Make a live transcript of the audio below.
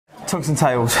Tucks and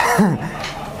Tails,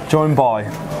 joined by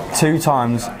 2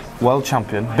 times world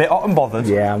champion, bit hot and bothered.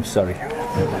 Yeah, I'm sorry.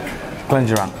 Glen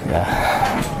Durrant.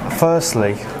 Yeah.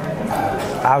 Firstly,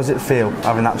 how does it feel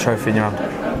having that trophy in your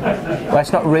hand? Well,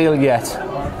 it's not real yet.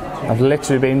 I've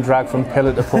literally been dragged from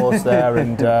pillar to post there,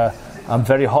 and I'm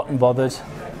very hot and bothered.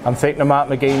 I'm thinking of Mark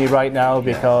Mcgeeney right now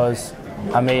because,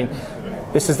 I mean,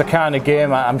 this is the kind of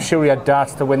game I'm sure he had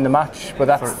darts to win the match, but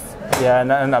that's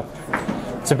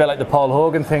it's a bit like the Paul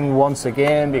Hogan thing once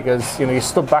again, because you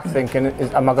stood back thinking,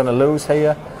 am I going to lose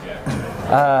here?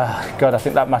 God, I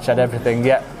think that match had everything.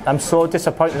 Yeah, I'm so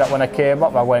disappointed that when I came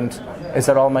up I went, is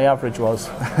that all my average was?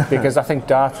 Because I think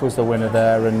darts was the winner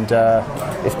there, and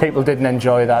if people didn't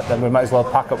enjoy that, then we might as well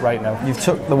pack up right now. You've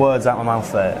took the words out of my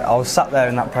mouth there. I was sat there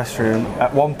in that press room.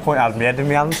 At one point I had my head in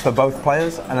my hands for both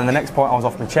players, and then the next point I was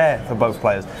off my chair for both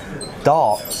players.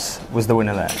 Darts was the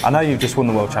winner there. I know you've just won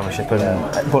the World Championship,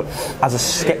 but as a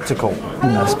spectacle,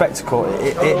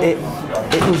 it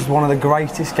was one of the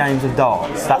greatest games of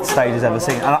darts that stage has ever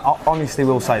seen, and I honestly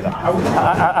will say that.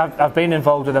 I've been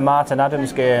involved with the Martin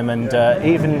Adams game, and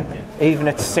even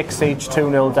at 6 each,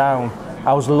 2-0 down,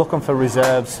 I was looking for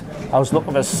reserves. I was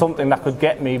looking for something that could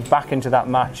get me back into that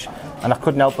match, and I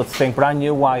couldn't help but think, but I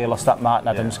knew why I lost that Martin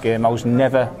Adams game. I was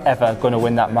never ever going to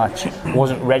win that match. I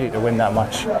wasn't ready to win that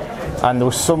match, and there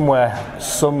was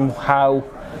somehow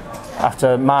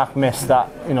after Mark missed that,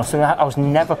 I was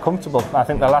never comfortable. I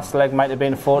think the last leg might have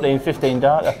been a 14-15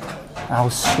 darter. I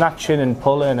was snatching and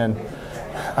pulling, and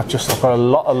I've got a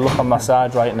lot of luck on my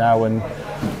side right now, and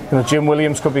Jim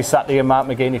Williams could be sat here, Mark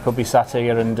Mcgeeney could be sat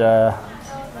here, and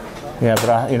but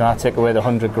I take away the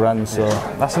 100 grand. So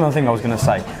that's another thing I was going to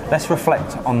say. Let's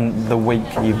reflect on the week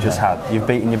you've just had. You've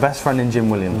beaten your best friend in Jim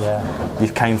Williams. Yeah.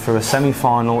 You've came through a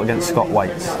semi-final against Scott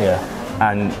Waits. Yeah.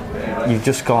 And you've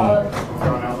just gone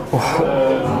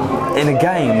in a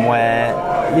game where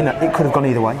it could have gone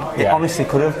either way. It honestly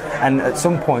could have. And at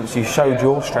some points you showed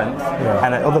your strength,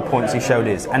 and at other points he showed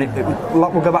his. And we'll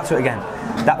go back to it again.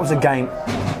 That was a game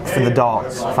for the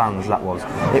darts fans. That was.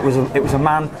 It was a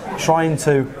man trying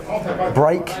to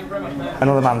break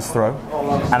another man's throw,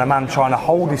 and a man trying to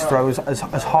hold his throw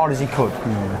as hard as he could.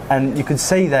 And you could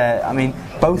see there. I mean,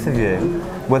 both of you,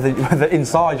 whether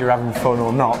inside you're having fun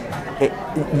or not, there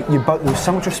was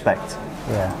so much respect.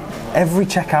 Yeah. Every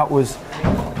checkout was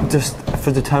just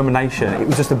for determination. It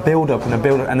was just a build-up and a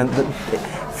build-up, and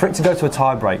for it to go to a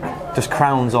tie-break just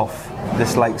crowns off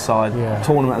this Lakeside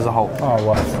tournament as a whole. Oh,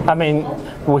 well. I mean,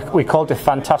 we called it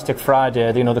Fantastic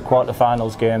Friday, the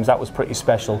quarter-finals games. That was pretty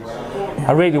special.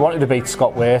 I really wanted to beat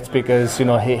Scott Waits because,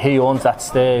 he owns that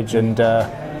stage, and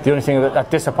the only thing that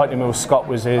disappointed me with Scott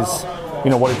was his,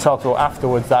 what he talked about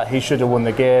afterwards, that he should have won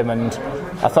the game, and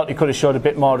I thought he could have showed a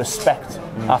bit more respect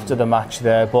after the match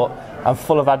there, but I'm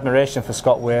full of admiration for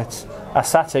Scott Waits. I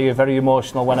sat here very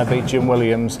emotional when I beat Jim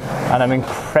Williams, and I'm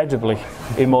incredibly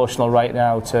emotional right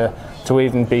now to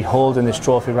even be holding this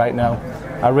trophy right now.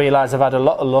 I realise I've had a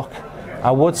lot of luck.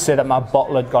 I would say that my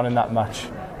bottle had gone in that match.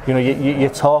 You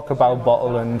talk about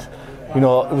bottle, and it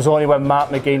was only when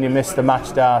Mark Mcgeeney missed the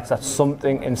match darts that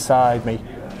something inside me,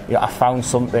 I found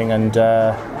something, and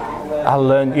I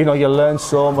learned. You learn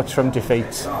so much from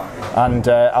defeats, and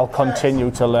I'll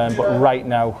continue to learn. But right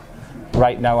now,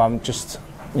 I'm just.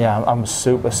 Yeah, I'm a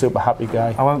super happy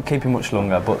guy. I won't keep you much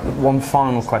longer, but one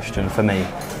final question for me.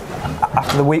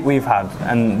 After the week we've had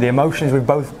and the emotions we've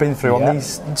both been through on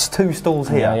these 2 stalls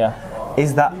here,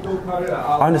 is that,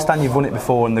 I understand you've won it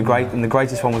before, and the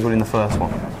greatest one was winning the first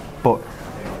one, but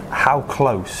how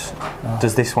close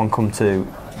does this one come to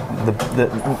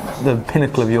the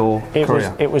pinnacle of your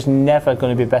career? It was never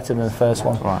going to be better than the first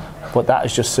one, right? But that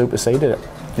has just superseded it.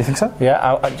 You think so?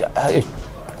 Yeah,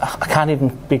 I can't even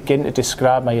begin to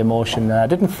describe my emotion there. I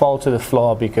didn't fall to the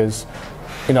floor because,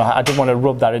 I didn't want to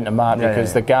rub that into Mark,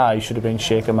 because the guy should have been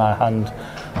shaking my hand.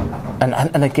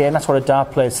 And again, that's what a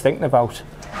dart player's thinking about.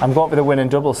 I'm going for the winning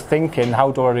doubles, thinking, how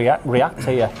do I react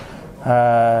here?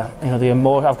 The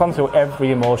emotion. I've gone through every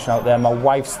emotion out there. My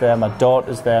wife's there, my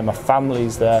daughter's there, my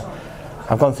family's there.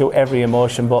 I've gone through every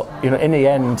emotion, but in the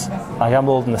end, I am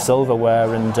holding the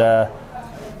silverware, and.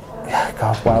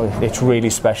 God, wow, it's really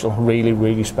special,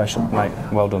 really special. Mate,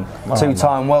 well done.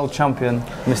 2-time world champion,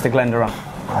 Mr. Glen Durrant.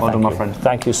 Well done, my friend.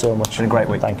 Thank you so much. It's been a great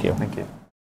week. Thank you. Thank you.